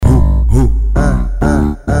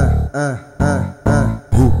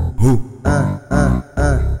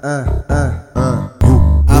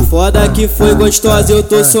A foda que foi gostosa, eu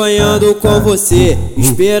tô sonhando com você,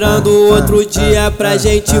 esperando outro dia pra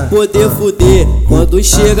gente poder fuder. Quando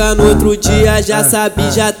chega no outro dia, já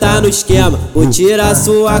sabe, já tá no esquema. Vou tirar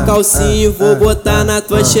sua calcinha e vou botar na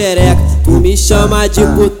tua xereca. Tu me chama de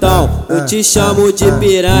putão, eu te chamo de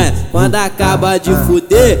piranha. Quando acaba de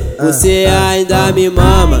fuder, você ainda me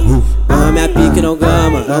mama. Mama, minha pique não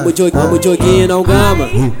gama, amo Dioguinho não gama.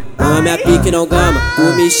 Mama, minha pique não gama, tu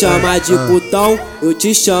me chama de putão, eu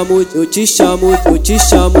te chamo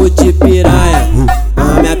de piranha.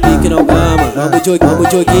 Mama, minha pique não gama, amo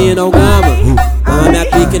Dioguinho não gama. Mama, minha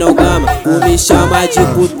pique não gama, tu me chama de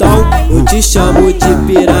putão, eu te chamo de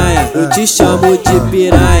piranha,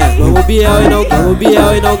 Vamos Biel e não, vamos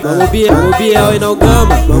Biel e não, vamos Biel e não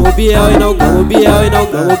gama, vamos Biel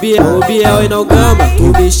e não gama. Tu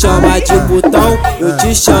me chama de putão, eu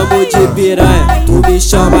te chamo de piranha. Tu me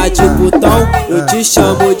chama de putão, eu te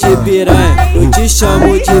chamo de piranha. Eu te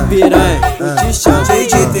chamo de piranha, eu te chamo de cheio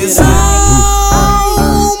de tesão,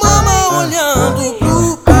 mama olhando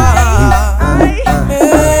pro pai.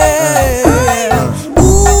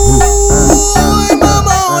 Ui,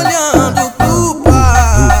 mama olhando pro pai.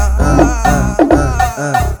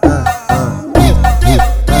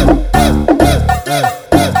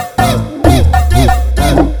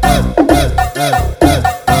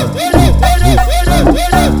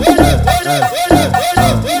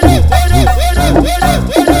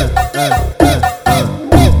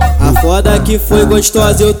 A foda que foi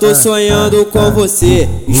gostosa, eu tô sonhando com você,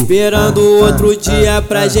 esperando outro dia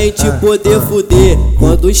pra gente poder fuder.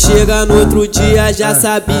 Quando chega no outro dia, já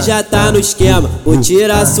sabe, já tá no esquema. Vou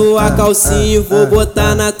tirar sua calcinha e vou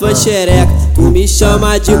botar na tua xereca. Tu me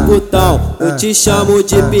chama de putão, eu te chamo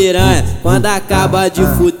de piranha. Quando acaba de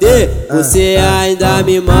fuder, você ainda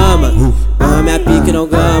me mama. Mama, minha pique não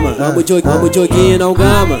gama, amo Dioguinho não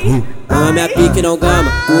gama. Mama, minha pique não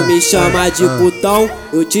gama, tu me chama de putão,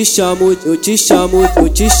 eu te chamo de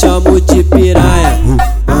piranha.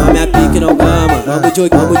 Mama, minha pique não gama, amo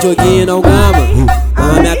Dioguinho não gama.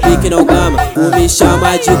 Mama, minha pique não gama, tu me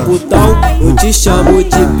chama de putão, eu te chamo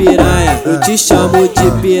de piranha,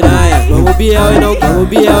 Vamos Biel e não, vamos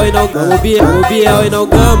Biel e não gama,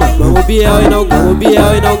 vamos Biel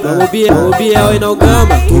e não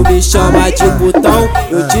gama. Tu me chama de putão,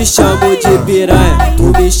 eu te chamo de piranha. Tu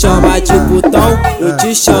me chama de putão, eu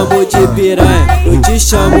te chamo de piranha. Eu te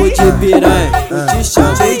chamo de piranha, eu te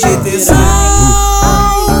chamo cheio de tesão,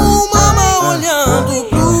 mama olhando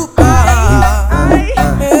pro pai.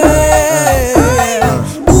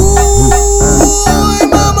 Ui,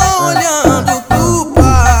 mama olhando pro pai.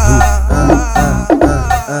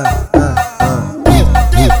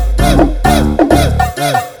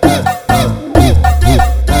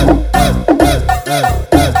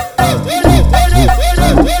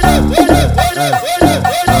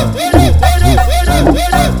 Vem,